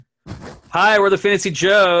Hi, we're the Fantasy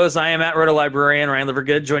Joes. I am at Roto Librarian Ryan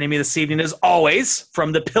Livergood. Joining me this evening, as always,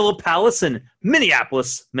 from the Pillow Palace in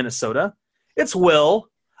Minneapolis, Minnesota, it's Will,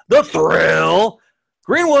 the Thrill,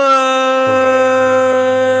 Greenwood.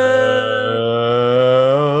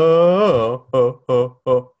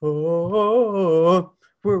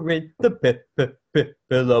 We're in the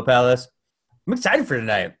Pillow Palace. I'm excited for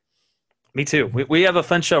tonight. Me too. We have a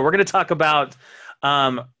fun show. We're going to talk about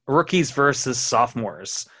rookies versus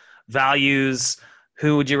sophomores, values.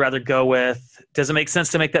 Who would you rather go with? Does it make sense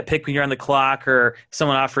to make that pick when you're on the clock, or if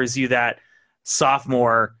someone offers you that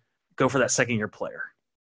sophomore, go for that second-year player?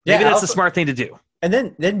 Maybe that's a smart thing to do. And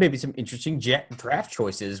then maybe some interesting draft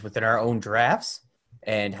choices within our own drafts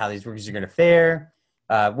and how these rookies are going to fare.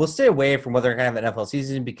 We'll stay away from whether we're going to have an NFL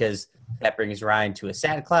season because that brings Ryan to a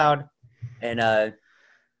sad cloud. And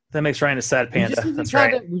that makes Ryan a sad panda. That's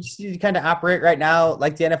right. We just need to kind of operate right now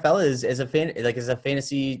like the NFL is as a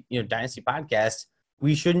fantasy, dynasty podcast.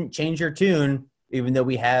 We shouldn't change our tune, even though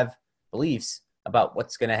we have beliefs about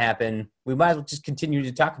what's going to happen. We might as well just continue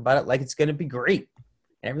to talk about it like it's going to be great.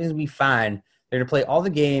 Everything's going to be fine. They're going to play all the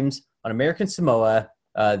games on American Samoa.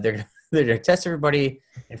 They're going to test everybody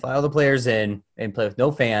and fly all the players in and play with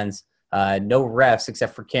no fans, no refs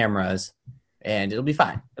except for cameras, and it'll be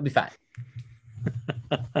fine. It'll be fine.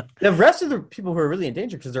 The refs are the people who are really in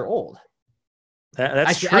danger because they're old.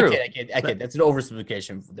 That's true. I kid. That's an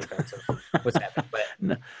oversimplification of what's happening. But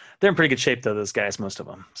no, they're in pretty good shape, though, those guys, most of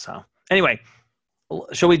them. So anyway,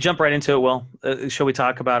 shall we jump right into it, Will? Shall we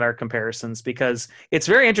talk about our comparisons? Because it's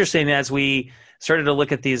very interesting as we started to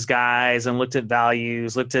look at these guys and looked at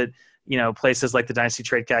values, looked at places like the Dynasty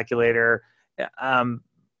Trade Calculator.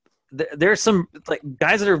 There's some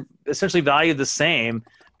guys that are essentially valued the same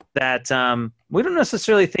that we don't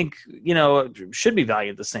necessarily think should be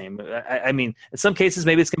valued the same. I mean, in some cases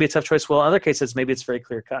maybe it's going to be a tough choice. Well, in other cases maybe it's very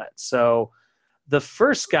clear cut. So the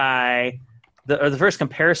first guy, the first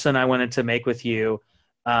comparison I wanted to make with you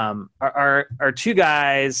are two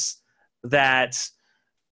guys that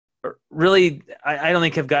really I don't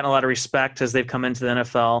think have gotten a lot of respect as they've come into the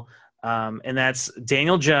NFL. And that's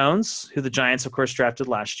Daniel Jones, who the Giants, of course, drafted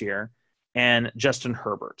last year, and Justin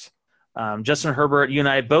Herbert. Justin Herbert, you and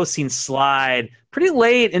I have both seen slide pretty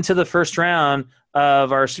late into the first round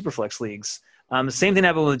of our Superflex leagues. The same thing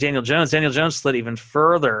happened with Daniel Jones. Daniel Jones slid even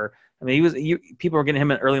further. I mean, people were getting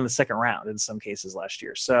him in early in the second round in some cases last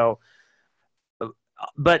year. So,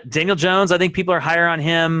 but Daniel Jones, I think people are higher on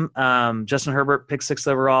him. Justin Herbert picked 6th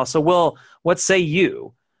overall. So, Will, what say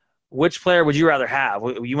you? Which player would you rather have?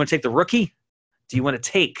 You want to take the rookie? Do you want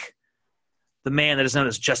to take the man that is known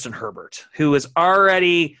as Justin Herbert, who is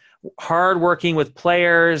already hard working with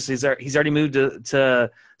players? He's already moved to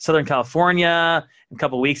Southern California. In a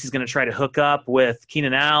couple of weeks, he's going to try to hook up with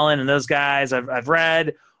Keenan Allen and those guys I've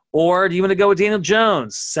read. Or do you want to go with Daniel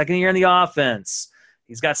Jones, second year in the offense?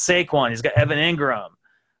 He's got Saquon. He's got Evan Ingram.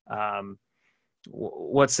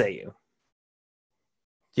 What say you?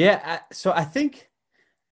 Yeah, so I think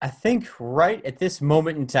right at this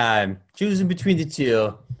moment in time, choosing between the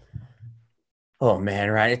two, oh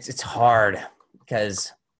man, right? It's hard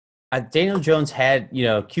because Daniel Jones had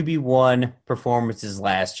QB1 performances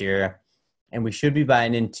last year, and we should be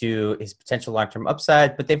buying into his potential long-term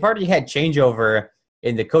upside. But they've already had changeover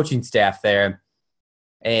in the coaching staff there,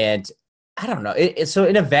 and I don't know. So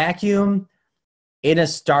in a vacuum, in a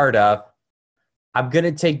startup, I'm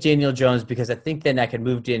gonna take Daniel Jones because I think then I can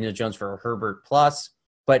move Daniel Jones for a Herbert plus.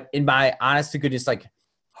 But in my honest to goodness,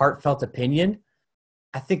 heartfelt opinion,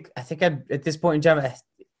 I think I'd, at this point in time,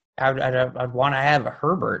 I'd want to have a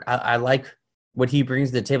Herbert. I like what he brings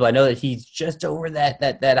to the table. I know that he's just over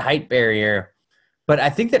that height barrier, but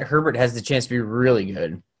I think that Herbert has the chance to be really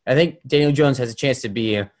good. I think Daniel Jones has a chance to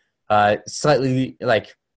be slightly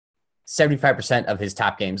 75% of his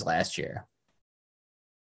top games last year.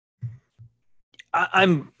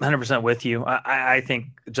 I'm 100% with you. I think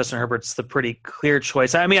Justin Herbert's the pretty clear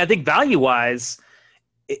choice. I mean, I think value-wise,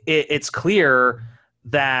 it's clear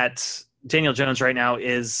that Daniel Jones right now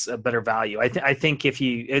is a better value. I think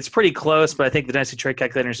it's pretty close, but I think the Dynasty Trade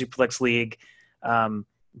Calculator and Superflex League,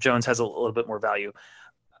 Jones has a little bit more value.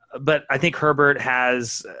 But I think Herbert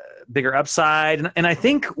has bigger upside. And I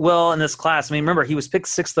think, in this class, I mean, remember, he was picked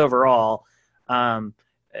 6th overall.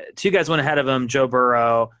 Two guys went ahead of him, Joe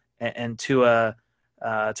Burrow and Tua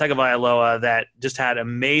Tagovailoa, that just had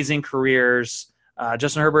amazing careers.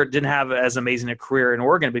 Justin Herbert didn't have as amazing a career in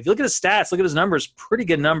Oregon, but if you look at his stats, look at his numbers, pretty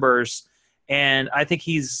good numbers. And I think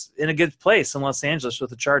he's in a good place in Los Angeles with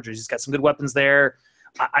the Chargers. He's got some good weapons there.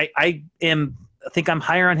 I think I'm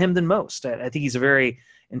higher on him than most. I think he's a very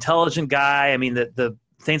intelligent guy. I mean, the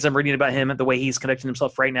things I'm reading about him and the way he's conducting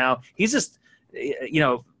himself right now, he's just,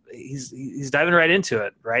 he's diving right into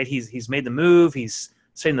it, right? He's made the move. He's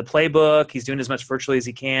studying the playbook. He's doing as much virtually as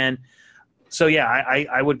he can. So yeah,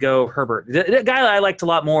 I would go Herbert. The guy I liked a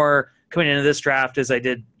lot more coming into this draft as I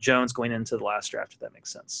did Jones going into the last draft, if that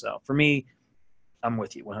makes sense. So for me, I'm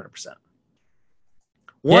with you 100%.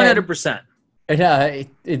 100%.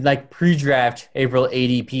 In like pre-draft April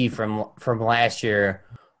ADP from last year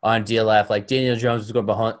on DLF, like Daniel Jones was going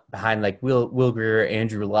behind like Will Grier,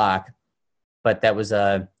 Andrew Locke, but that was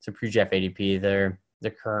some pre-draft ADP.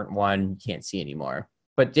 The current one you can't see anymore.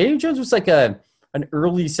 But Daniel Jones was like an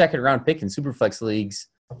early second round pick in Superflex leagues,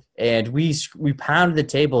 and we pounded the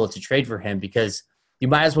table to trade for him because you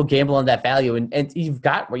might as well gamble on that value, and you've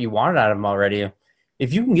got what you wanted out of him already.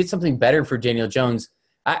 If you can get something better for Daniel Jones,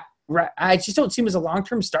 I just don't see him as a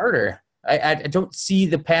long-term starter. I don't see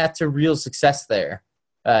the path to real success there,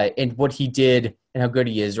 and what he did and how good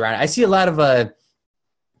he is. Right, I see a lot of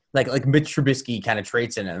like Mitch Trubisky kind of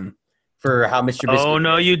traits in him for how Mitch Trubisky. Oh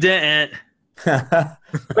no, you didn't. but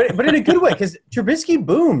in a good way, because Trubisky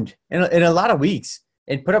boomed in a lot of weeks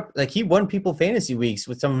and put up, like, he won people fantasy weeks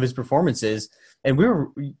with some of his performances, and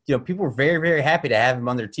people were very, very happy to have him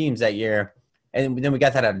on their teams that year. And then we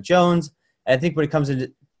got that out of Jones. And I think when it comes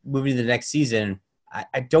into moving to the next season,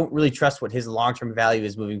 I don't really trust what his long-term value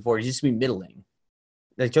is moving forward. He's just going to be middling.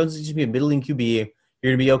 Like, Jones is just going to be a middling QB.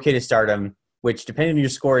 You're going to be okay to start him, which, depending on your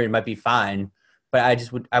scoring, might be fine. But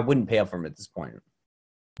I wouldn't pay up for him at this point.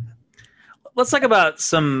 Let's talk about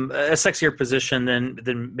a sexier position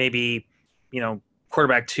than maybe,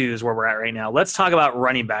 quarterback 2 is where we're at right now. Let's talk about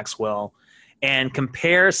running backs, Will, and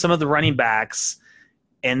compare some of the running backs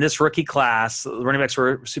in this rookie class, the running backs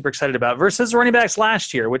we're super excited about, versus running backs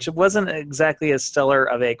last year, which wasn't exactly as stellar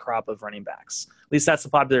of a crop of running backs. At least that's the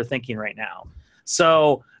popular thinking right now.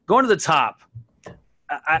 So going to the top,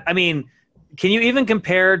 I mean, can you even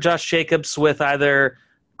compare Josh Jacobs with either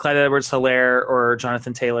Clyde Edwards-Helaire or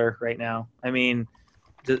Jonathan Taylor right now? I mean,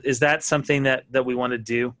 is that something that we want to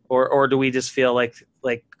do, or do we just feel like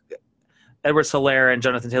Edwards-Helaire and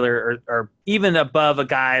Jonathan Taylor are even above a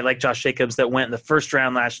guy like Josh Jacobs that went in the first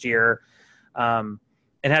round last year, and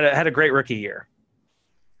had a great rookie year?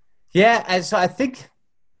 Yeah, and so I think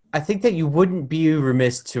that you wouldn't be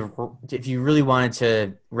remiss if you really wanted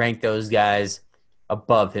to rank those guys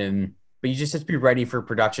above him, but you just have to be ready for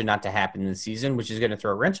production not to happen in the season, which is going to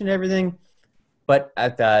throw a wrench into everything. But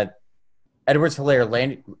at the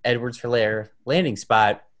Edwards-Helaire landing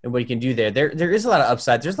spot and what he can do there is a lot of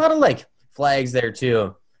upside. There's a lot of like flags there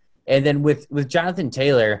too. And then with Jonathan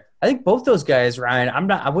Taylor, I think both those guys,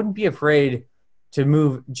 Ryan, I wouldn't be afraid to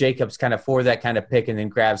move Jacobs kind of for that kind of pick and then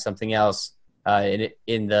grab something else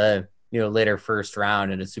in the later first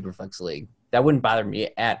round in a Superflex league. That wouldn't bother me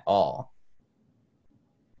at all.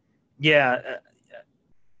 Yeah.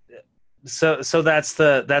 So that's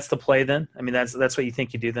the play then? I mean, that's what you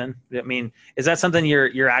think you do then? I mean, is that something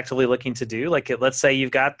you're actively looking to do? Like, let's say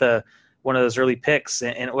you've got one of those early picks,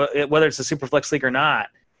 and whether it's a Superflex league or not,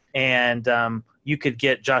 and you could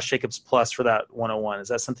get Josh Jacobs plus for that 101. Is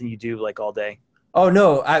that something you do like all day? Oh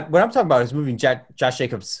no, what I'm talking about is moving Josh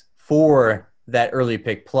Jacobs for that early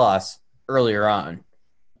pick plus earlier on.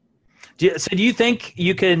 Do you think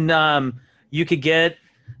you could get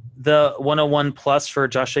the 101 plus for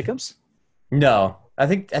Josh Jacobs? No, I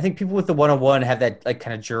think people with the 101 have that like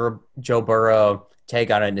kind of Joe Burrow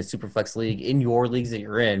tag on it in a Superflex league in your leagues that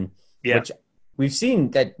you're in. Yeah. Which we've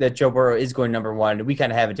seen that Joe Burrow is going number 1, and we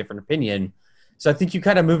kind of have a different opinion. So I think you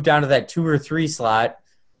kind of move down to that 2 or 3 slot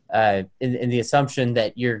in the assumption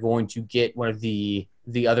that you're going to get one of the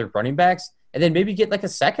other running backs, and then maybe get like a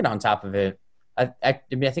second on top of it. I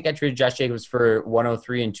think I traded Josh Jacobs for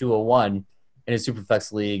 103 and 201 in a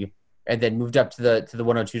Superflex league, and then moved up to the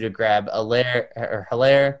 102 to grab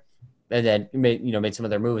Helaire, and then made some of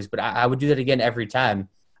their moves. But I would do that again every time.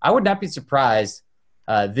 I would not be surprised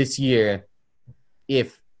this year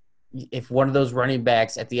if one of those running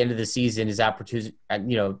backs at the end of the season is outproducing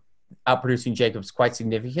Jacobs quite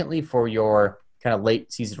significantly for your kind of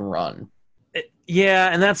late season run. Yeah,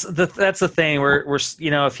 and that's the thing. We're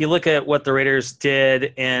if you look at what the Raiders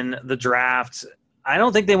did in the draft, I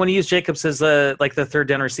don't think they want to use Jacobs as the third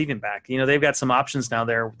down receiving back. They've got some options now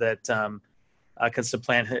there that can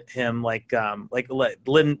supplant him, like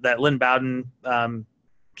Lynn Bowden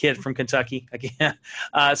kid from Kentucky again.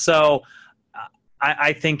 So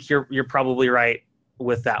I think you're probably right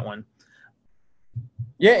with that one.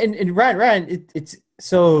 Yeah, and Ryan, it's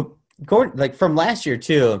so going like from last year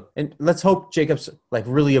too, and let's hope Jacobs like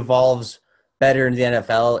really evolves better in the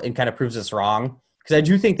NFL and kind of proves us wrong, because I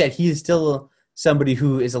do think that he is still somebody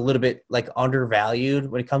who is a little bit like undervalued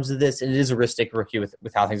when it comes to this, and it is a risk-taker rookie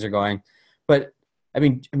with how things are going. But I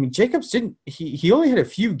mean, Jacobs didn't. He only had a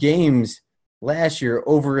few games last year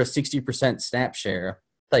over a 60% snap share.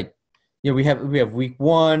 Like, we have week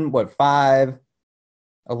 1, 5,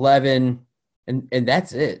 11, and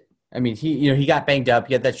that's it. I mean, he got banged up.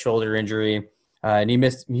 He had that shoulder injury, and he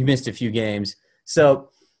missed a few games. So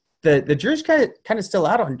the jury's kind of still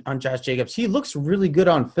out on Josh Jacobs. He looks really good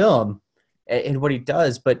on film in what he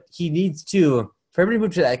does, but he needs to, for everybody to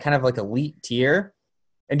move to that kind of like elite tier.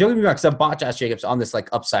 And don't get me wrong, because I bought Josh Jacobs on this like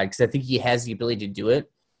upside because I think he has the ability to do it,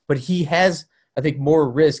 but he has, I think, more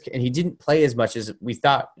risk, and he didn't play as much as we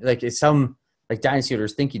thought. Like some like dynasty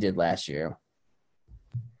owners think he did last year.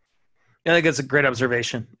 Yeah, I think that's a great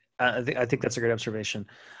observation. I think that's a great observation.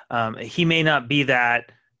 He may not be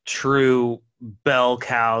that true bell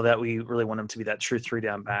cow that we really want him to be, that true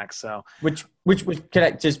 3-down back. So which can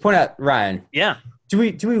I just point out, Ryan? Yeah. Do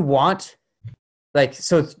we want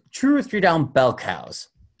so true 3-down bell cows?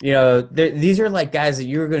 These are like guys that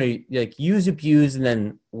you're going to like use, abuse, and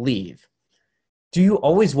then leave. Do you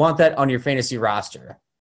always want that on your fantasy roster?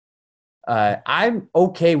 I'm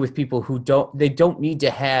okay with people who don't need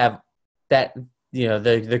to have that,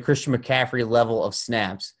 the Christian McCaffrey level of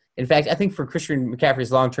snaps. In fact, I think for Christian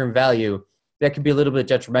McCaffrey's long-term value, that could be a little bit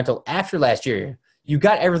detrimental after last year. You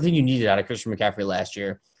got everything you needed out of Christian McCaffrey last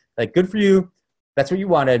year. Like, good for you. That's what you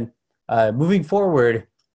wanted. Moving forward,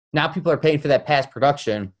 now people are paying for that past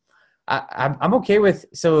production. I'm okay with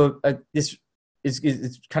this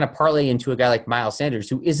is kind of parlay into a guy like Miles Sanders,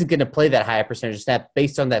 who isn't going to play that high percentage snap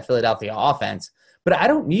based on that Philadelphia offense. But I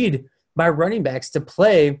don't need my running backs to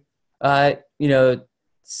play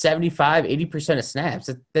 75, 80% of snaps.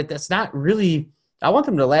 That's not really – I want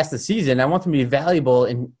them to last the season. I want them to be valuable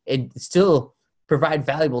and still provide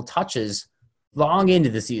valuable touches long into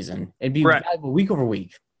the season and be valuable week over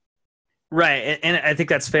week. Right, and I think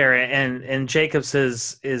that's fair. And Jacobs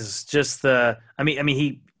is just the – I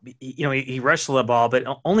mean he rushed the ball, but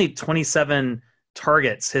only 27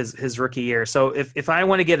 targets his rookie year. So if I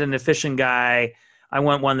want to get an efficient guy – I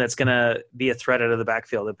want one that's going to be a threat out of the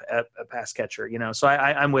backfield, a pass catcher, So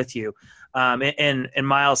I'm with you. And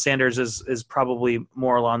Miles Sanders is probably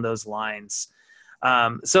more along those lines.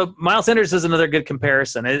 So Miles Sanders is another good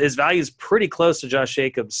comparison. His value is pretty close to Josh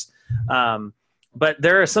Jacobs. But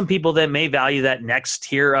there are some people that may value that next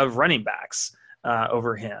tier of running backs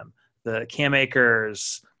over him. The Cam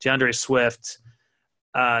Akers, DeAndre Swift,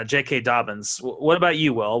 J.K. Dobbins. What about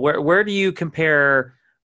you, Will? Where do you compare?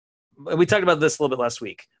 We talked about this a little bit last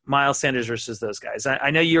week, Miles Sanders versus those guys. I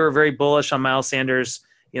know you were very bullish on Miles Sanders,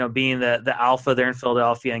 being the alpha there in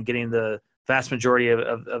Philadelphia and getting the vast majority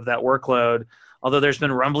of that workload. Although there's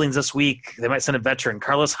been rumblings this week, they might send a veteran.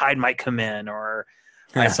 Carlos Hyde might come in, or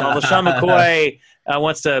I saw LaShawn McCoy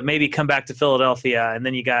wants to maybe come back to Philadelphia. And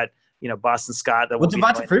then you got, Boston Scott. Well,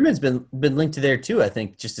 Devonta Freeman's been linked to there too, I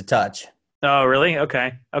think, just a touch. Oh, really?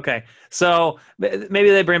 Okay. So maybe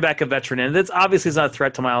they bring back a veteran in. That's obviously is not a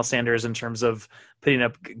threat to Miles Sanders in terms of putting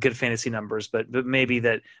up good fantasy numbers, but maybe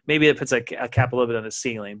it puts a cap a little bit on the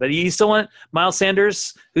ceiling. But you still want Miles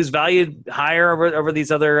Sanders, who's valued higher over these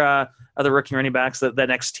other rookie running backs, that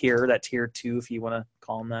next tier, that tier 2, if you want to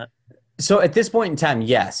call them that. So at this point in time,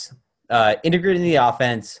 yes, integrating the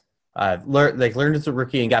offense, learned as a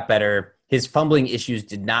rookie and got better. His fumbling issues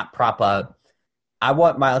did not prop up. I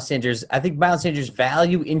want Miles Sanders. I think Miles Sanders'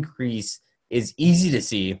 value increase is easy to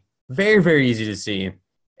see, very, very easy to see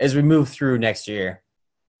as we move through next year.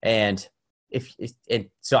 And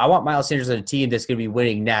so I want Miles Sanders on a team that's going to be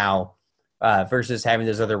winning now versus having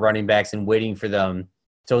those other running backs and waiting for them.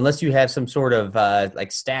 So unless you have some sort of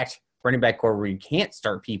stacked running back core where you can't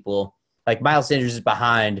start people, like Miles Sanders is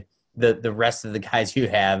behind the rest of the guys you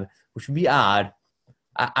have, which would be odd.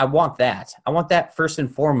 I want that. I want that first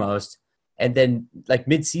and foremost. And then,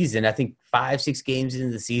 mid-season, I think 5-6 games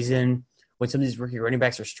into the season, when some of these rookie running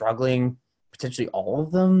backs are struggling, potentially all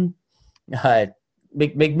of them,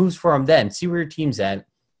 make moves for them then. See where your team's at.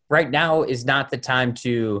 Right now is not the time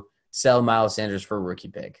to sell Miles Sanders for a rookie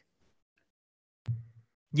pick.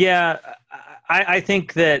 Yeah, I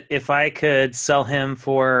think that if I could sell him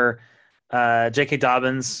for J.K.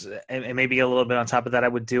 Dobbins and maybe a little bit on top of that, I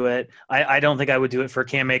would do it. I don't think I would do it for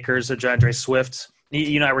Cam Akers or DeAndre Swift.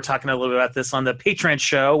 You and I were talking a little bit about this on the Patreon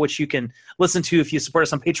show, which you can listen to if you support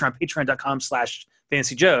us on Patreon,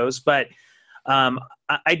 patreon.com/fantasyjoes. But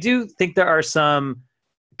I do think there are some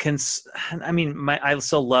I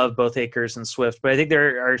still love both Akers and Swift, but I think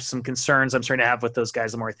there are some concerns I'm starting to have with those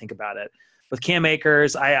guys the more I think about it. With Cam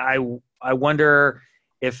Akers, I wonder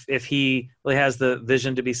if he really has the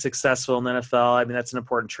vision to be successful in the NFL. I mean, that's an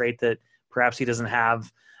important trait that perhaps he doesn't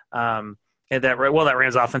have that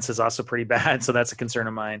Rams offense is also pretty bad, so that's a concern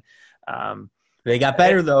of mine. They got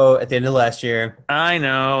better, though, at the end of last year. I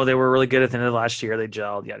know. They were really good at the end of last year. They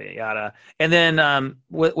gelled, yada, yada, yada. And then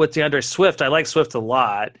with DeAndre Swift, I like Swift a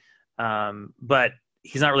lot, but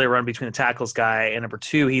he's not really a run between the tackles guy. And number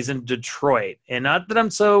two, he's in Detroit. And not that I'm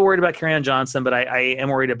so worried about Kerryon Johnson, but I am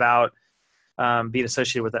worried about being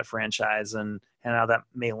associated with that franchise and how that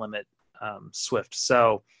may limit Swift.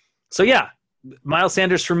 So yeah, Miles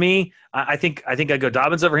Sanders for me. I think I'd go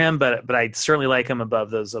Dobbins over him, but I certainly like him above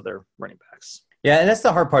those other running backs. Yeah, and that's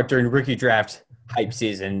the hard part during rookie draft hype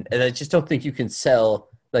season. And I just don't think you can sell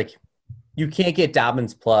you can't get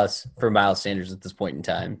Dobbins plus for Miles Sanders at this point in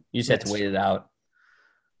time. You just have to wait it out.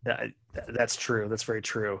 That's true. That's very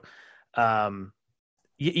true.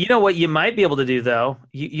 You know what you might be able to do, though?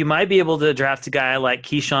 You might be able to draft a guy like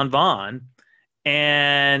Keyshawn Vaughn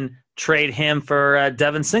and trade him for a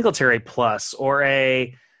Devin Singletary plus or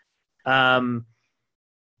a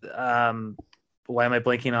why am I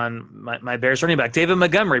blanking on my Bears running back? David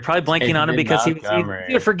Montgomery. Probably blanking on him because he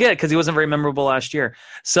would forget because he wasn't very memorable last year.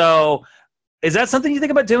 So is that something you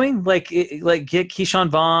think about doing? Like get Keyshawn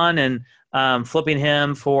Vaughn and flipping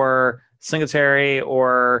him for Singletary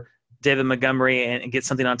or David Montgomery and get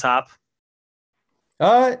something on top?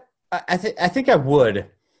 I think I would.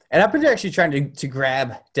 And I've been actually trying to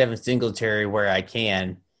grab Devin Singletary where I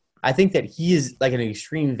can. I think that he is like an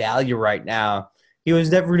extreme value right now. He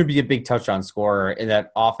was never going to be a big touchdown scorer in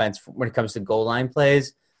that offense when it comes to goal line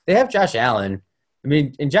plays. They have Josh Allen. I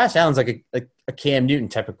mean, and Josh Allen's like a Cam Newton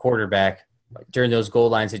type of quarterback during those goal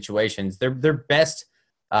line situations. Their best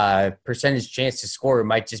percentage chance to score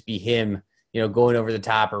might just be him, going over the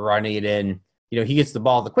top or running it in. He gets the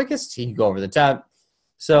ball the quickest. He can go over the top.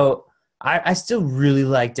 So I still really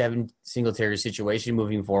like Devin Singletary's situation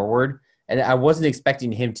moving forward. And I wasn't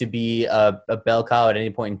expecting him to be a bell cow at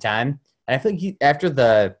any point in time. And I think after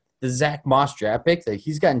the Zach Moss draft pick, that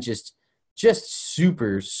he's gotten just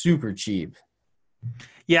super, super cheap.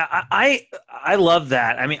 Yeah, I love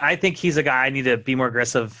that. I mean, I think he's a guy I need to be more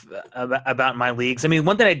aggressive about in my leagues. I mean,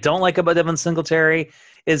 one thing I don't like about Devin Singletary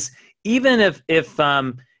is even if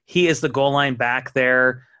he is the goal line back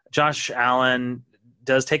there, Josh Allen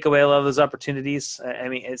does take away a lot of those opportunities. I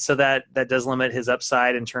mean, so that does limit his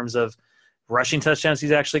upside in terms of rushing touchdowns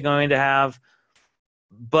he's actually going to have.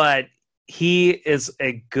 But he is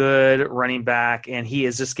a good running back, and he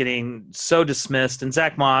is just getting so dismissed. And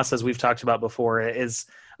Zach Moss, as we've talked about before,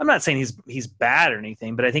 I'm not saying he's bad or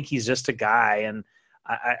anything, but I think he's just a guy, and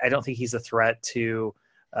I don't think he's a threat to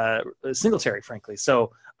Singletary, frankly.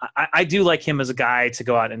 So I do like him as a guy to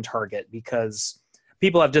go out and target because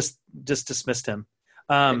people have just dismissed him.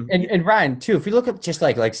 And Ryan, too, if you look at just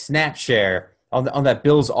like snap share on that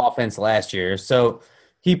Bills offense last year, so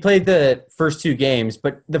he played the first two games,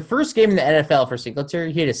 but the first game in the NFL for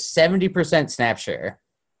Singletary, he had a 70% snap share,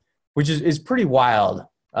 which is pretty wild.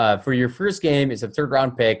 For your first game, it's a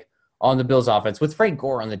third-round pick on the Bills offense with Frank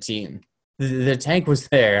Gore on the team. The tank was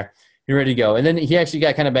there. You're ready to go. And then he actually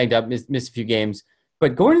got kind of banged up, missed a few games.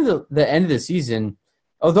 But going to the end of the season,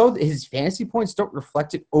 although his fantasy points don't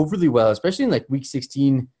reflect it overly well, especially in like week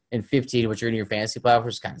 16 and 15, which are in your fantasy playoff,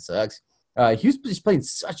 which kind of sucks, he was just playing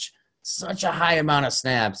such a high amount of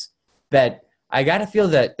snaps that I got to feel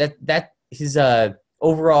that his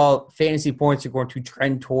overall fantasy points are going to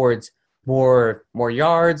trend towards more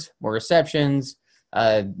yards, more receptions,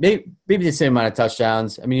 maybe the same amount of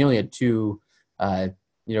touchdowns. I mean, he only had two,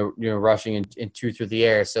 rushing and two through the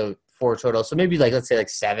air, so 4 total. So maybe let's say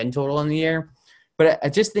 7 total in the air. But I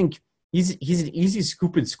just think he's an easy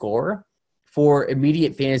scoop and score for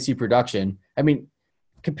immediate fantasy production. I mean,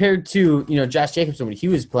 compared to, Josh Jacobson when he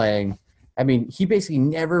was playing, I mean, he basically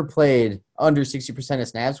never played under 60% of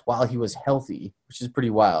snaps while he was healthy, which is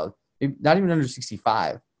pretty wild. Not even under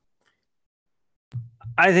 65.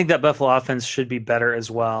 I think that Buffalo offense should be better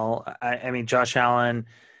as well. I mean, Josh Allen,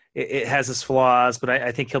 it has its flaws, but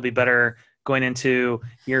I think he'll be better going into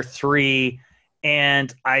year 3.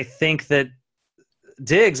 And I think that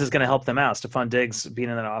Diggs is going to help them out. Stephon Diggs being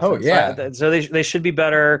in that offense. Oh, yeah. So they should be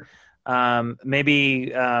better. Maybe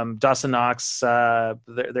Dawson Knox,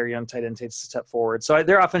 their young tight end, takes a step forward. So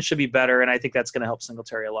their offense should be better, and I think that's going to help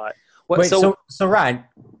Singletary a lot. So Ryan,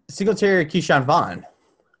 Singletary or Keyshawn Vaughn?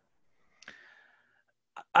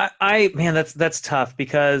 Man, that's tough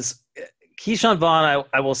because Keyshawn Vaughn,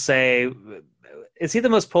 I will say, is he the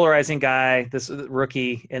most polarizing guy, this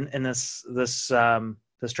rookie in this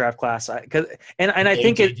draft class? I think I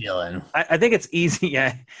think it's easy.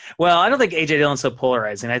 Yeah. Well, I don't think AJ Dillon's so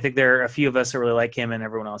polarizing. I think there are a few of us who really like him, and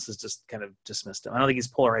everyone else has just kind of dismissed him. I don't think he's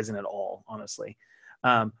polarizing at all, honestly.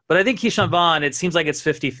 But I think Keyshawn Vaughn, it seems like it's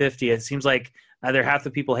 50-50. It seems like either half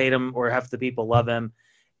the people hate him or half the people love him.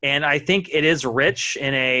 And I think it is rich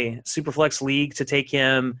in a Superflex league to take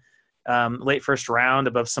him late first round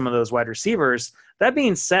above some of those wide receivers. That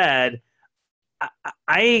being said,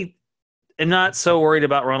 I am not so worried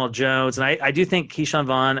about Ronald Jones. And I do think Keyshawn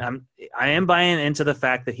Vaughn, I am buying into the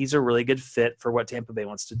fact that he's a really good fit for what Tampa Bay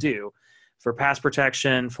wants to do, for pass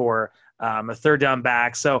protection, for a third down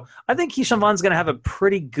back. So I think Keyshawn Vaughn's going to have a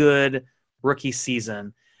pretty good rookie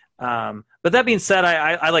season. But that being said,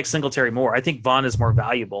 I like Singletary more. I think Vaughn is more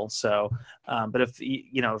valuable. So, but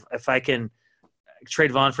if I can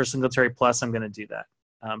trade Vaughn for Singletary plus, I'm going to do that.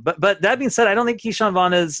 But that being said, I don't think Keyshawn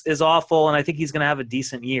Vaughn is awful, and I think he's going to have a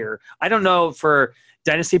decent year. I don't know for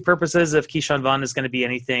dynasty purposes if Keyshawn Vaughn is going to be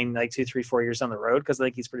anything like 2, 3, 4 years down the road, because I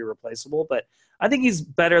think he's pretty replaceable. But I think he's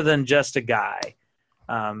better than just a guy,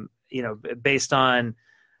 based on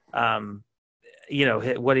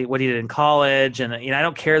what he did in college. And I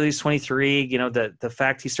don't care that he's 23. The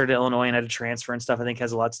fact he started at Illinois and had to transfer and stuff, I think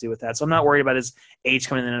has a lot to do with that. So I'm not worried about his age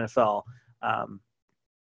coming in the NFL.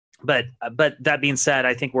 But that being said,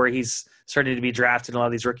 I think where he's starting to be drafted in a lot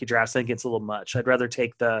of these rookie drafts, I think it's a little much. I'd rather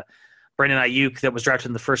take the Brandon Ayuk that was drafted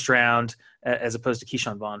in the first round as opposed to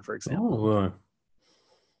Keyshawn Vaughn, for example. Ooh.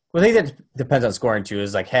 Well, I think that depends on scoring too.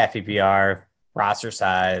 Is like half PPR, roster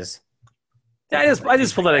size. Yeah, I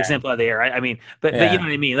just pulled that example out of the air. But you know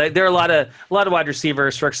what I mean. Like, there are a lot of wide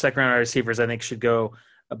receivers, first, second round wide receivers, I think should go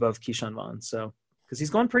above Keyshawn Vaughn. So. Because he's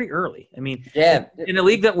going pretty early. In a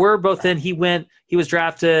league that we're both in, he was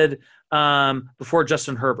drafted before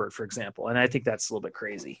Justin Herbert, for example, and I think that's a little bit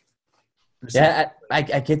crazy. Yeah, I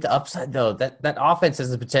get the upside though. That offense has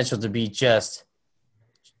the potential to be just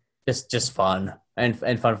fun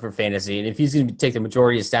and fun for fantasy. And if he's going to take the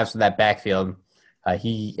majority of snaps from that backfield,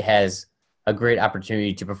 he has a great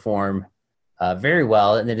opportunity to perform very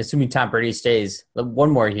well. And then assuming Tom Brady stays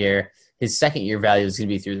one more year, his second year value is going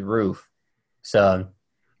to be through the roof. So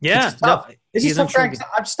yeah, it's tough. It's just tough.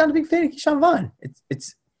 I'm just not a big fan of Keyshawn Vaughn.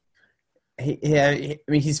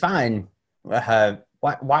 He's fine.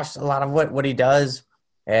 Watched a lot of what he does,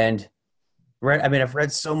 and I've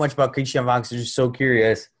read so much about Keyshawn Vaughn because I'm just so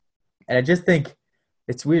curious, and I just think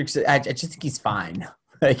it's weird. Cause I just think he's fine.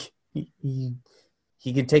 Like he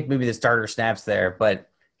could take maybe the starter snaps there,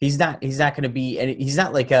 but he's not going to be. And he's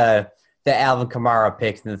not like the Alvin Kamara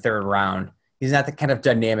pick in the third round. He's not the kind of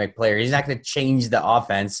dynamic player. He's not going to change the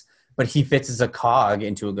offense, but he fits as a cog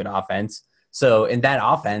into a good offense. So in that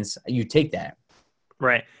offense, you take that.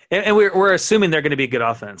 Right. And we're assuming they're going to be a good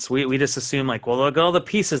offense. We just assume look at all the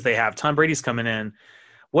pieces they have. Tom Brady's coming in.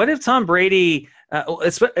 What if Tom Brady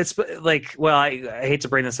it's like, well, I hate to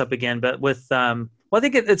bring this up again, but with I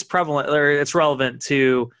think it's prevalent or it's relevant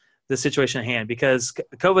to the situation at hand, because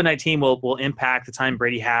COVID-19 will impact the time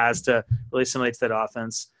Brady has to really assimilate to that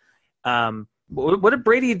offense. What if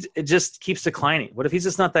Brady just keeps declining? What if he's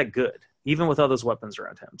just not that good, even with all those weapons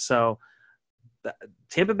around him? So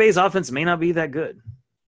Tampa Bay's offense may not be that good.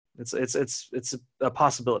 It's a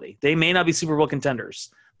possibility. They may not be Super Bowl contenders.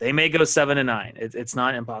 They may go 7-9. It's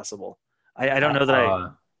not impossible. I don't know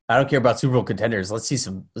that I don't care about Super Bowl contenders. Let's see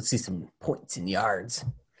some points and yards.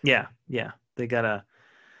 Yeah. They gotta.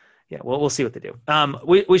 Yeah, well, we'll see what they do.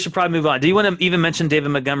 We should probably move on. Do you want to even mention David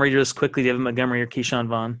Montgomery just quickly? David Montgomery or Keyshawn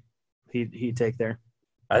Vaughn? He'd take there.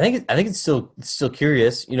 I think it's still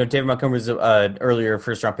curious. David Montgomery was an earlier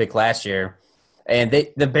first round pick last year, and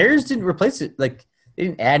the Bears didn't replace it. Like, they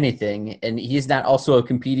didn't add anything, and he's not also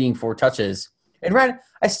competing for touches. And Ryan,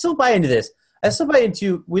 I still buy into this.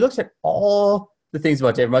 We looked at all the things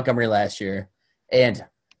about David Montgomery last year, and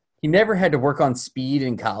he never had to work on speed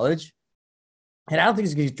in college. And I don't think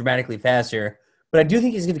he's going to get dramatically faster, but I do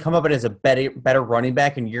think he's going to come up as a better running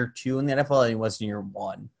back in year 2 in the NFL than he was in year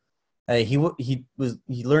 1. He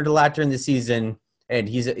learned a lot during the season, and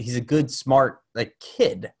he's a good, smart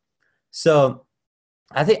kid. So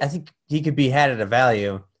I think he could be had at a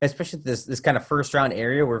value, especially this kind of first round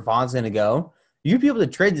area where Vaughn's going to go. You'd be able to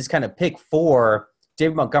trade this kind of pick for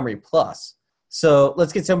David Montgomery plus. So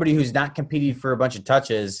let's get somebody who's not competing for a bunch of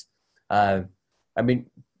touches.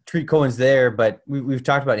 Treat Cohen's there, but we've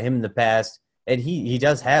talked about him in the past, and he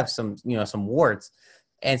does have some warts.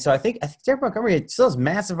 And so I think David Montgomery still has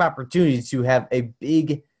massive opportunity to have a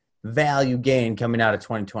big value gain coming out of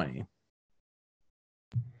 2020.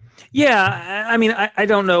 Yeah, I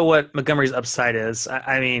don't know what Montgomery's upside is.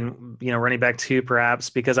 Running back 2 perhaps,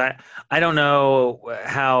 because I don't know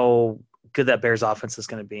how good that Bears offense is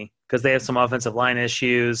going to be, because they have some offensive line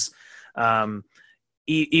issues.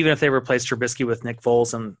 Even if they replace Trubisky with Nick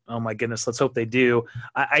Foles, and oh my goodness, let's hope they do.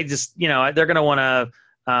 I just, they're going to want to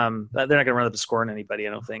They're not going to run up the score on anybody,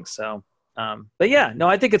 I don't think so. But yeah, no,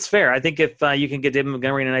 I think it's fair. I think if you can get David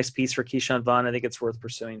Montgomery in a nice piece for Keyshawn Vaughn, I think it's worth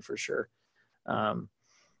pursuing for sure.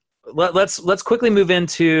 Let's quickly move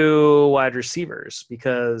into wide receivers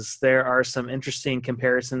because there are some interesting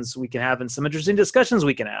comparisons we can have and some interesting discussions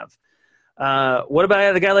we can have. What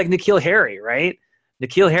about a guy like N'Keal Harry, right?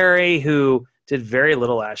 N'Keal Harry, who did very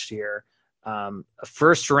little last year, a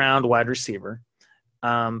first-round wide receiver,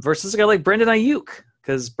 versus a guy like Brandon Ayuk,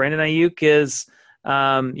 because Brandon Ayuk is,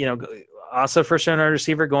 also first-round wide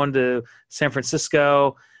receiver going to San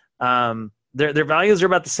Francisco. Their values are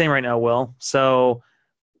about the same right now, Will. So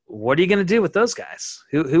what are you going to do with those guys?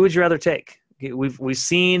 Who would you rather take? We've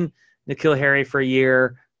seen N'Keal Harry for a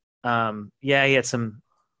year. He had some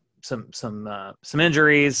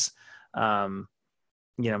injuries.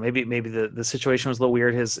 Maybe the situation was a little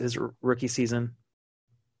weird his rookie season.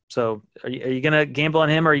 So are you going to gamble on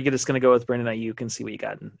him, or are you just going to go with Brandon Ayuk and see what you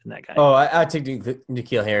got in that guy? Oh, I'd take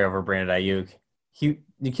N'Keal Harry over Brandon Ayuk.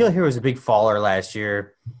 N'Keal Harry was a big faller last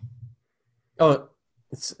year. Oh,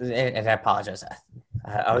 and I apologize.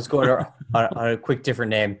 I was going on a quick different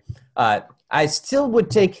name. I still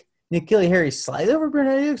would take N'Keal Harry slightly over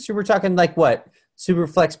Brandon Ayuk. So we're talking like what? Super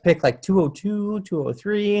flex pick like 202,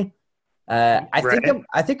 203. I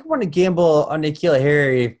think I want to gamble on N'Keal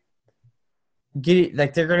Harry. They're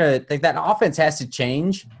gonna that offense has to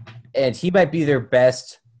change, and he might be their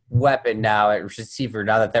best weapon now at receiver.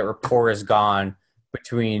 Now that rapport is gone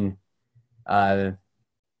between, from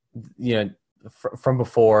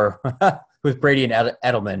before with Brady and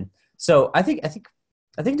Edelman. So I think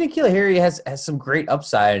N'Keal Harry has some great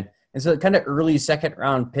upside, and so kind of early second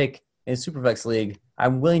round pick in Superflex League,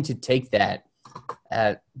 I'm willing to take that.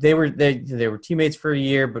 They were teammates for a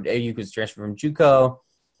year, but Ayuk was transferred from JUCO.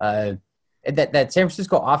 That San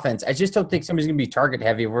Francisco offense, I just don't think somebody's going to be target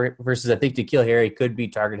heavy. Versus, I think N'Keal Harry could be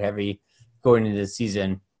target heavy going into the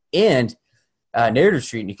season. And Narrative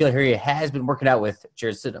Street, N'Keal Harry has been working out with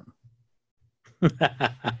Jarrett Stidham.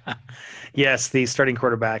 Yes, the starting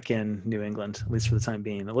quarterback in New England, at least for the time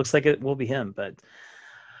being. It looks like it will be him, but.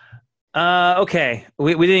 Okay.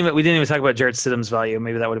 We didn't even talk about Jarrett Stidham's value.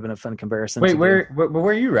 Maybe that would have been a fun comparison. Wait, where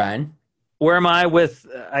are you, Ryan? Where am I with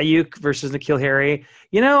Ayuk versus N'Keal Harry?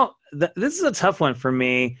 This is a tough one for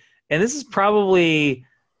me, and this is probably.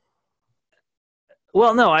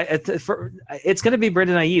 Well, no, it's going to be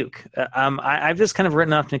Brandon Ayuk. I've just kind of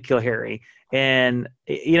written off N'Keal Harry, and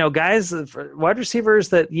guys, wide receivers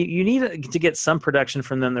that you need to get some production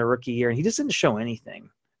from them their rookie year, and he just didn't show anything.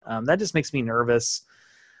 That just makes me nervous.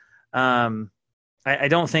 I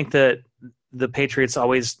don't think that the Patriots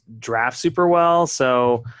always draft super well,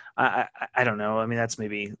 so I don't know. I mean, that's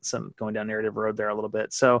maybe some going down narrative road there a little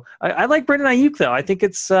bit. So I like Brandon Ayuk though. I think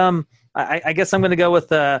it's I guess I'm going to go with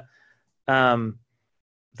the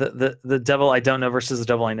devil I don't know versus the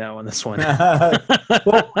devil I know on this one.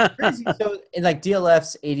 Well, crazy. So in like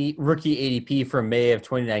DLF's rookie ADP from May of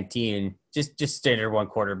 2019, just standard one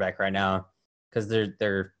quarterback right now because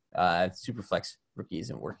their super flex rookie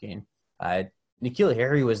isn't working. N'Keal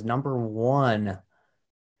Harry was number 1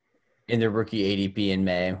 in the rookie ADP in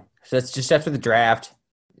May. So that's just after the draft.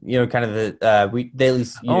 Kind of they at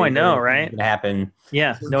least. I know, right? Gonna happen.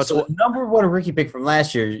 Yeah, no, it's number 1 rookie pick from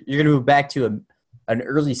last year. You're going to move back to an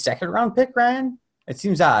early second round pick, Ryan. It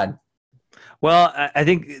seems odd. Well, I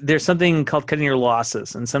think there's something called cutting your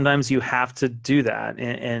losses, and sometimes you have to do that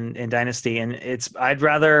in Dynasty. And I'd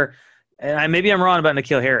rather. And maybe I'm wrong about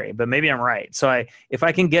N'Keal Harry, but maybe I'm right. So if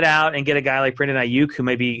I can get out and get a guy like Brandon Ayuk who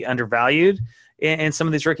may be undervalued in some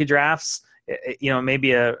of these rookie drafts, it may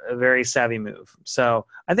be a very savvy move. So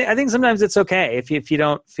I think sometimes it's okay if you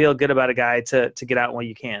don't feel good about a guy to get out when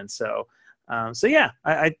you can. So yeah,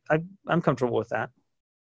 I'm comfortable with that.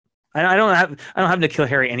 I don't have N'Keal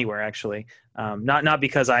Harry anywhere actually. Not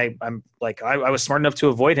because I was smart enough to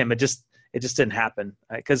avoid him. It just didn't happen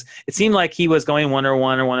because it seemed like he was going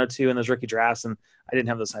 101 or 102 in those rookie drafts, and I didn't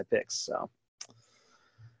have those high picks. So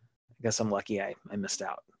I guess I'm lucky I missed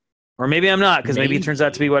out. Or maybe I'm not because maybe it turns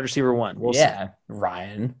out to be wide receiver 1. We'll see.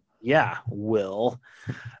 Ryan. Yeah, Will.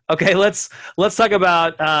 Okay, let's talk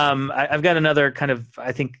about I've got another kind of,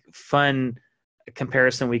 I think, fun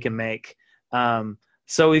comparison we can make.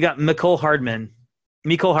 So we got Mecole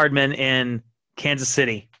Hardman in Kansas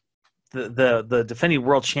City. The defending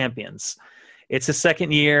world champions. It's his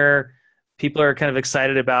second year. People are kind of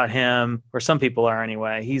excited about him, or some people are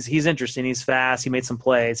anyway. He's interesting. He's fast. He made some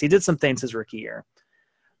plays. He did some things his rookie year.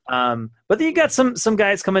 But then you got some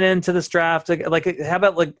guys coming into this draft. Like how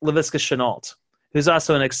about like Laviska Shenault, who's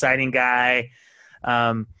also an exciting guy.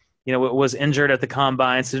 was injured at the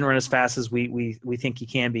combine, so didn't run as fast as we think he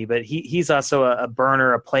can be. But he's also a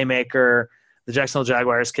burner, a playmaker. The Jacksonville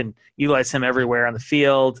Jaguars can utilize him everywhere on the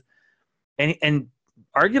field, and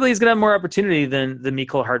arguably he's going to have more opportunity than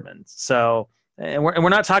Mecole Hardman. So, and we're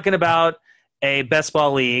not talking about a best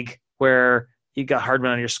ball league where you got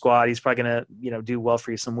Hardman on your squad. He's probably going to do well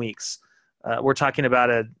for you some weeks. We're talking about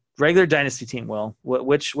a regular dynasty team. Will,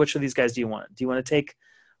 which of these guys do you want? Do you want to take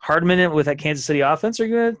Hardman with that Kansas City offense, or are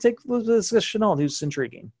you going to take Shenault, who's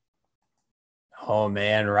intriguing? Oh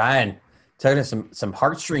man, Ryan, tugging some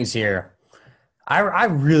heartstrings here. I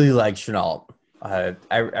really like Shenault. I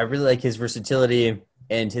really like his versatility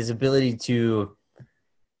and his ability to.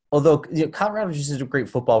 Although Colorado just is a great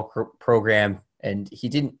football program, and he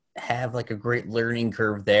didn't have like a great learning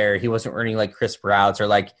curve there. He wasn't running like crisp routes or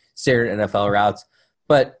like standard NFL routes,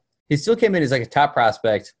 but he still came in as like a top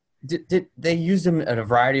prospect. They used him in a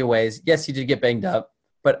variety of ways. Yes, he did get banged up,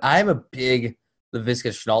 but I'm a big Laviska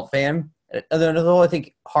Shenault fan. Although I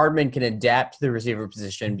think Hardman can adapt to the receiver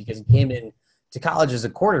position because he came in to college as a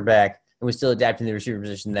quarterback and was still adapting to the receiver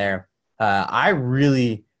position there. I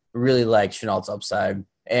really, really like Shenault's upside.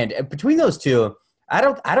 And between those two, I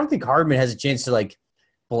don't think Hardman has a chance to like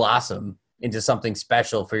blossom into something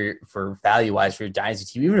special for value wise for your dynasty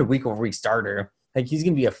team, even a week over week starter. Like he's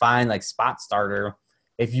gonna be a fine like spot starter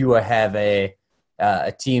if you have a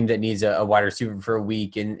team that needs a wide receiver for a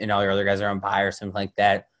week and all your other guys are on bye or something like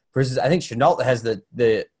that. Versus I think Shenault has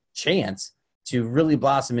the chance to really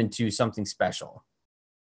blossom into something special.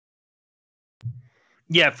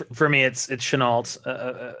 Yeah, for me it's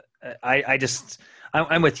Shenault.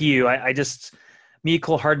 I'm with you. I just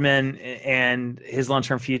Mecole Hardman and his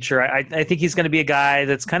long-term future. I think he's going to be a guy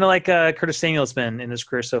that's kind of like Curtis Samuel's been in his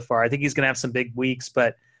career so far. I think he's going to have some big weeks,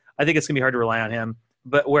 but I think it's going to be hard to rely on him.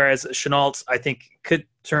 But whereas Shenault, I think, could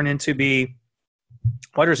turn into be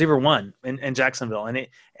wide receiver one in Jacksonville, and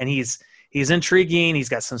he's intriguing. He's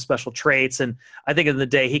got some special traits, and I think in the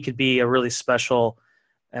day he could be a really special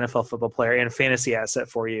NFL football player and a fantasy asset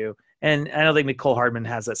for you. And I don't think Mecole Hardman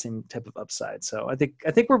has that same type of upside. So I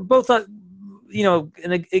think we're both, in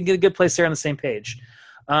a good place there on the same page.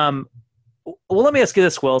 Well, let me ask you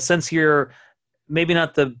this, Will. Since you're maybe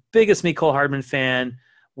not the biggest Mecole Hardman fan,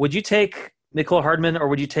 would you take Mecole Hardman or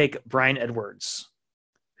would you take Bryan Edwards,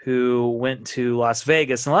 who went to Las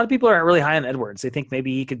Vegas? And a lot of people aren't really high on Edwards. They think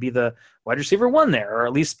maybe he could be the wide receiver one there, or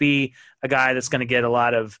at least be a guy that's going to get a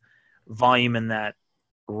lot of volume in that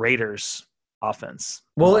Raiders offense.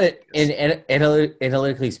 Well,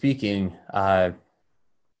 analytically speaking,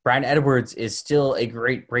 Bryan Edwards is still a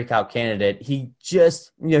great breakout candidate. He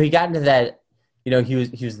just, he got into that, he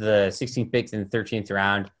was the 16th pick in the 13th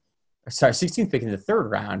round. Sorry, 16th pick in the third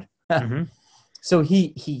round. Mm-hmm. So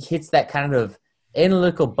he hits that kind of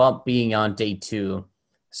analytical bump being on day two.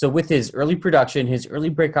 So with his early production, his early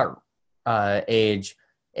breakout age,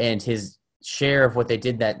 and his share of what they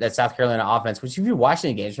did that South Carolina offense, which if you're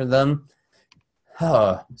watching the games for them,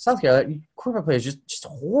 South Carolina quarterback play is just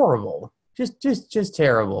horrible, just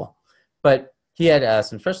terrible. But he had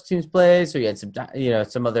some special teams plays, so he had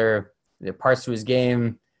some other parts to his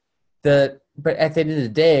game. But at the end of the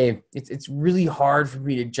day, it's really hard for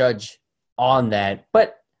me to judge on that.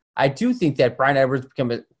 But I do think that Bryan Edwards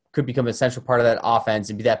could become an essential part of that offense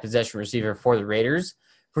and be that possession receiver for the Raiders.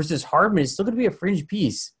 Versus Hardman is still going to be a fringe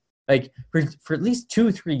piece, like for at least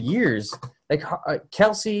 2-3 years. Like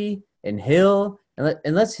Kelce and Hill,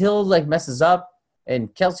 unless Hill like messes up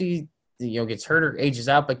and Kelce gets hurt or ages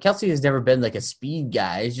out. But Kelce has never been like a speed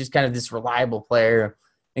guy. He's just kind of this reliable player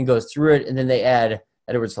and goes through it. And then they add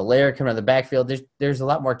Edwards-Helaire coming out of the backfield. There's a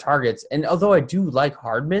lot more targets. And although I do like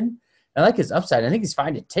Hardman, I like his upside. I think he's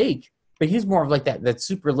fine to take, but he's more of like that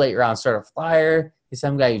super late round starter flyer. He's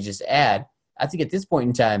some guy you just add. I think at this point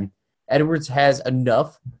in time, Edwards has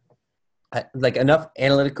enough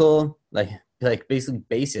analytical, like basically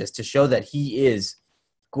basis to show that he is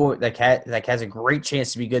has a great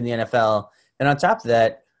chance to be good in the NFL. And on top of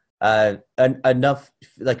that, enough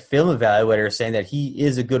like film evaluators saying that he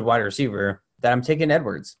is a good wide receiver that I'm taking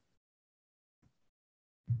Edwards.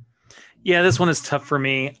 Yeah, this one is tough for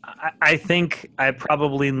me. I think I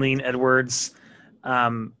probably lean Edwards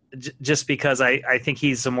just because I think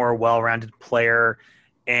he's a more well-rounded player,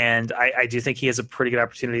 and I do think he has a pretty good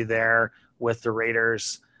opportunity there with the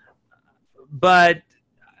Raiders. But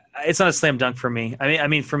it's not a slam dunk for me. I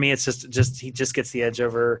mean, for me, it's just he just gets the edge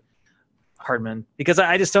over Hardman because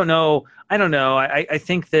I just don't know. I don't know. I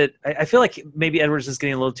think that I feel like maybe Edwards is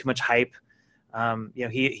getting a little too much hype.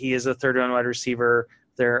 He is a third-round wide receiver.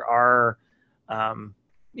 There are,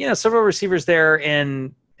 several receivers there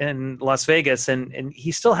in in Las Vegas, and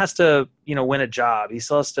he still has to, win a job. He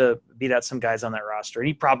still has to beat out some guys on that roster, and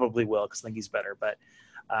he probably will because I think he's better.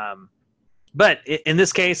 But in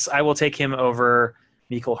this case, I will take him over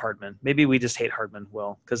Mecole Hardman. Maybe we just hate Hardman,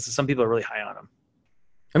 Will, because some people are really high on him.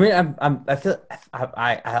 I mean,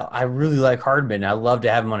 I really like Hardman. I love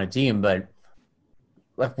to have him on a team, but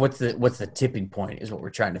like, what's the tipping point is what we're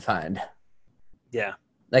trying to find. Yeah.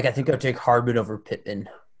 Like, I think I'll take Hardman over Pittman.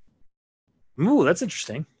 Ooh, that's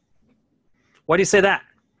interesting. Why do you say that?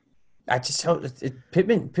 I just hope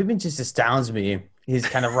Pittman just astounds me. He's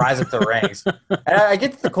kind of rise up the ranks. And I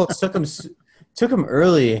get that the Colts took him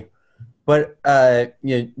early, but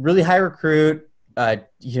really high recruit.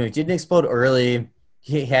 He didn't explode early.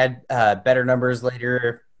 He had better numbers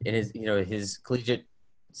later in his collegiate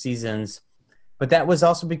seasons, but that was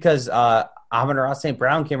also because Amon-Ra St.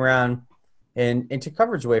 Brown came around and took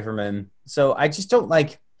coverage away from him. So I just don't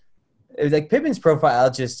like Pittman's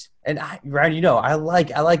profile. Ryan, I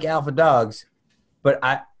like alpha dogs, but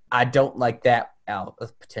I don't like that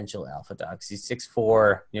potential alpha dogs. He's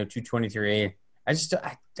 6'4", 223. I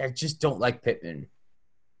just don't like Pittman.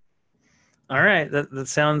 All right, that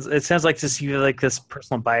sounds. It sounds like just you like this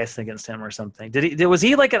personal bias against him or something. Was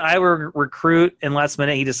he like an Iowa recruit and last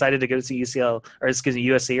minute he decided to go to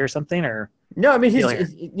USC or something? Or no, I mean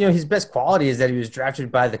his best quality is that he was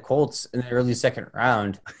drafted by the Colts in the early second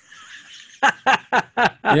round.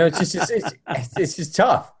 It's just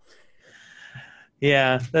tough.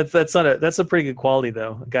 Yeah, that's a pretty good quality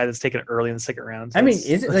though. A guy that's taken early in the second round. So I mean,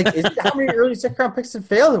 is it how many early second round picks have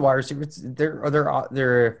failed in wide receivers?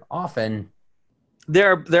 They're often.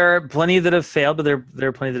 There are plenty that have failed, but there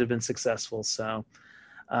are plenty that have been successful. So,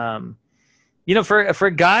 for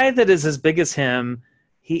a guy that is as big as him,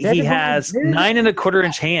 he has 9 1/4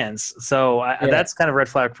 inch hands. So that's kind of red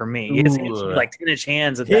flag for me. He has like 10-inch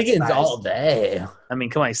hands. At Higgins all day. I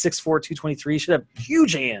mean, come on, he's 6'4", 223. He should have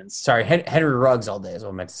huge hands. Sorry, Henry Ruggs all day is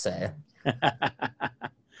what I meant to say.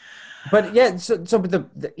 But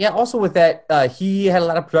yeah, also with that, he had a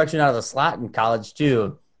lot of production out of the slot in college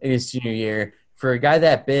too in his senior year. For a guy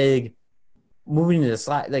that big, moving into the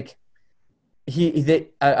slot, like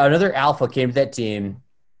another alpha came to that team,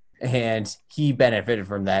 and he benefited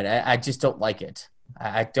from that. I just don't like it.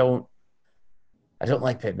 I don't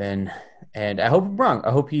like Pittman, and I hope I'm wrong. I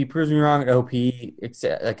hope he proves me wrong. I hope he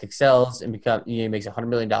excels and makes $100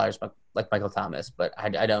 million like Michael Thomas, but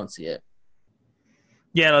I don't see it.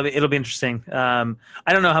 Yeah, it'll be interesting. I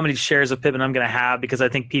don't know how many shares of Pittman I'm going to have because I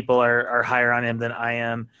think people are higher on him than I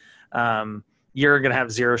am. You're going to have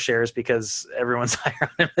 0 shares because everyone's higher on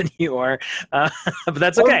him than you are. But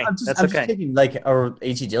that's okay. I'm just taking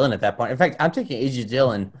A.J. Dillon at that point. In fact, I'm taking A.J.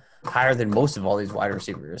 Dillon higher than most of all these wide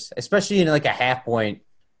receivers, especially in like a half-point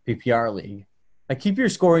PPR league. Like, keep your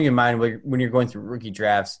scoring in mind when you're going through rookie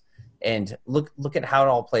drafts and look at how it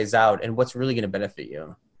all plays out and what's really going to benefit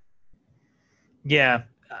you. Yeah.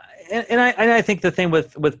 And I think the thing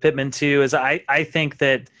with Pittman too is I think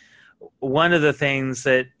that one of the things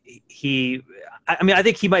that I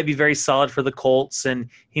think he might be very solid for the Colts, and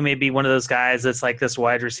he may be one of those guys that's like this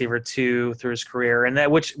wide receiver 2 through his career, and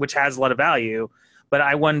that which has a lot of value. But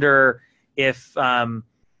I wonder if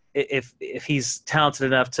he's talented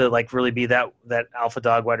enough to like really be that alpha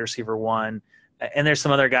dog wide receiver 1. And there's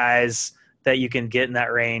some other guys that you can get in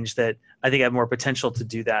that range that I think have more potential to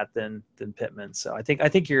do that than Pittman. So I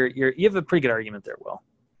think you have a pretty good argument there, Will.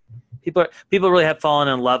 People really have fallen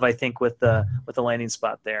in love, I think, with the landing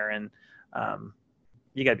spot there, and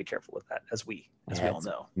you got to be careful with that, as we all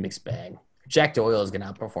know. Mixed bag. Jack Doyle is going to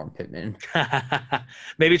outperform Pittman.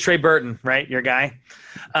 Maybe Trey Burton, right? Your guy.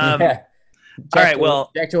 All right. Well,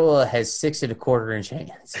 Jack Doyle has 6 1/4 inch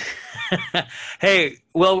hands. Hey,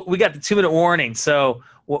 well, we got the 2-minute warning. So,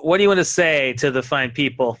 what do you want to say to the fine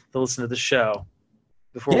people that listen to the show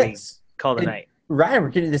before we call the night? Ryan, we're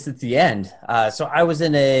getting this at the end. So I was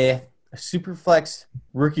in a Superflex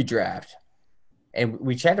rookie draft, and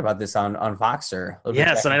we chatted about this on Voxer.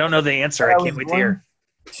 Yes, and I don't know the answer. I can't wait to hear.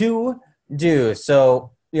 To do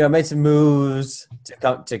so, I made some moves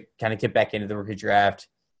to kind of get back into the rookie draft.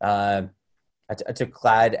 I took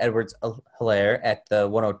Clyde Edwards-Helaire at the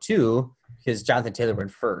 102 because Jonathan Taylor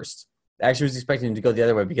went first. I actually was expecting him to go the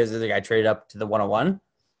other way because the other guy traded up to the 101.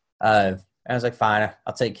 And I was like, fine,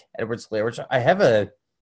 I'll take Edwards-Helaire, which I have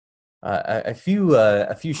a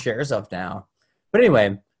few shares of now. But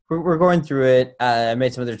anyway, we're going through it. I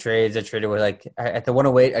made some other trades. I traded with at the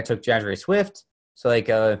 108, I took DeAndre Swift. So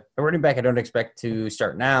a running back I don't expect to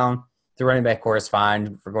start now. The running back core is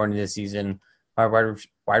fine for going into the season. Our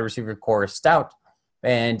wide receiver core is stout.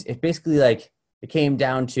 And it basically it came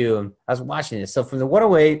down to, I was watching this. So from the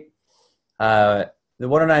 108, the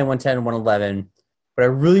 109, 110, 111. What I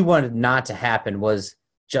really wanted not to happen was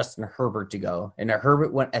Justin Herbert to go. And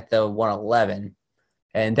Herbert went at the 111.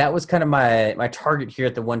 And that was kind of my target here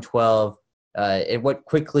at the 112. It went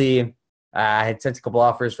quickly. I had sent a couple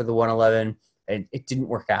offers for the 111, and it didn't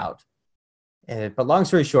work out. But long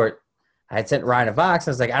story short, I had sent Ryan a Vox.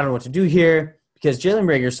 I was like, I don't know what to do here because Jalen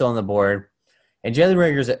Reagor's still on the board. And Jalen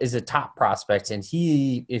Reagor is a top prospect, and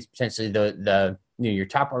he is potentially the your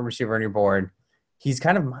top wide receiver on your board. He's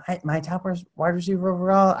kind of my top wide receiver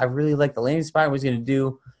overall. I really like the landing spot and what he's going to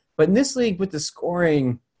do. But in this league, with the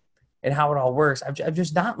scoring and how it all works, I'm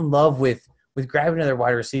just not in love with grabbing another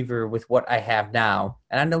wide receiver with what I have now.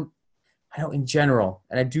 And I know in general,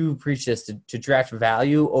 and I do preach this, to draft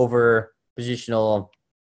value over positional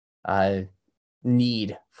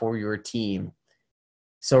need for your team.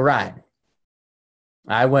 So, Ryan,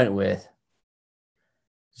 I went with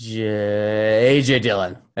A.J.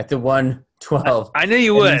 Dillon at the 112. I knew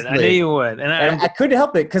you would. I knew you would. And I couldn't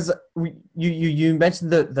help it because you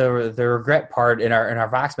mentioned the regret part in our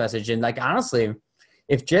Vox message. And, like, honestly,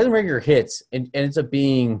 if Jalen Reagor hits and ends up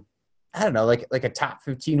being, I don't know, like a top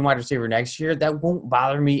 15 wide receiver next year, that won't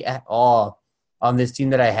bother me at all on this team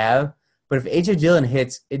that I have. But if A.J. Dillon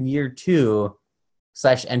hits in year 2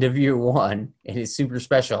 / end of year 1 and is super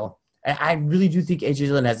special, I really do think A.J.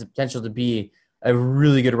 Dillon has the potential to be a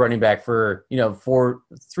really good running back for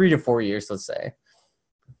 3 to 4 years, let's say.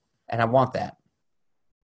 And I want that.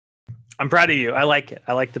 I'm proud of you. I like it.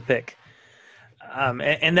 I like the pick.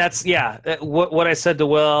 And that's, what I said to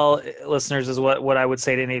Will, listeners, is what I would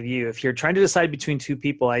say to any of you. If you're trying to decide between two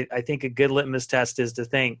people, I think a good litmus test is to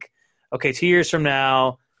think, okay, 2 years from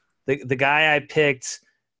now, the guy I picked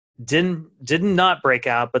did not break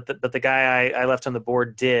out, but the guy I left on the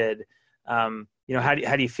board did. How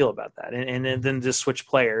do you feel about that? And then just switch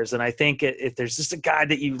players. And I think if there's just a guy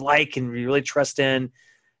that you like and you really trust in,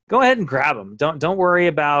 go ahead and grab him. Don't worry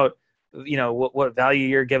about what value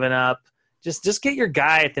you're giving up. Just get your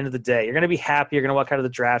guy at the end of the day. You're going to be happy. You're going to walk out of the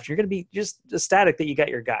draft. You're going to be just ecstatic that you got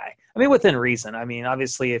your guy. I mean, within reason. I mean,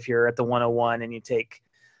 obviously, if you're at the 101 and you take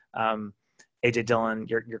A.J. Dillon,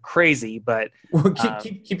 you're crazy. But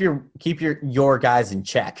keep your guys in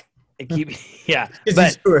check. Yeah.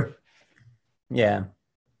 Yeah.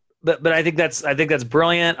 But I think that's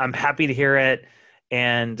brilliant. I'm happy to hear it.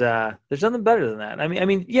 And there's nothing better than that. I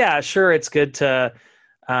mean, yeah, sure, it's good to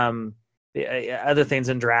other things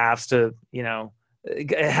in drafts to,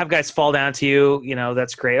 have guys fall down to you,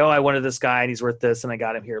 that's great. Oh, I wanted this guy and he's worth this and I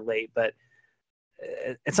got him here late. But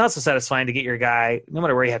it's not so satisfying to get your guy, no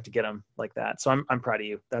matter where you have to get him like that. So I'm proud of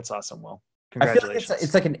you. That's awesome, Will. Congratulations. I feel like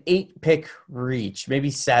it's like an 8-pick reach, maybe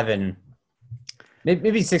 7,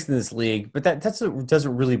 maybe 6 in this league, but that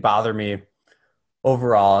doesn't really bother me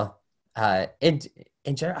overall. And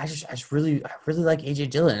in general, I really like A.J.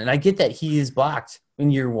 Dillon, and I get that he is blocked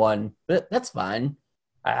in year 1, but that's fine.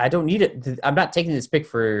 I don't need it. I'm not taking this pick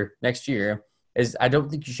for next year. I don't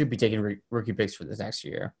think you should be taking rookie picks for this next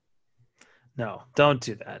year. No, don't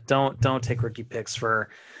do that. Don't take rookie picks for.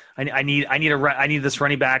 I need this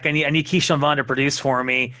running back. I need Keyshawn Vaughn to produce for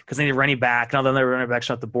me because I need a running back. And all the other running backs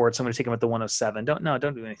are off the board, so I'm going to take him at the 107. Don't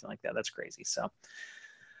do anything like that. That's crazy. So,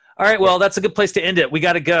 all right, well, that's a good place to end it. We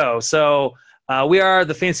got to go. So we are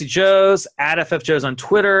the Fantasy Joes at FF Joes on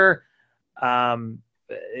Twitter.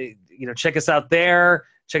 Check us out there.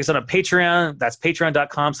 Check us out on Patreon. That's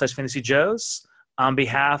patreon.com/fantasyjoes. On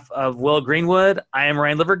behalf of Will Greenwood, I am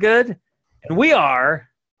Ryan Livergood, and we are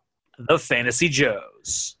the Fantasy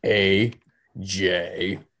Joes.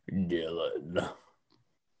 A.J. Dillon.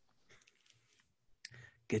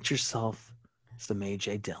 Get yourself some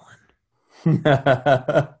A.J. Dillon.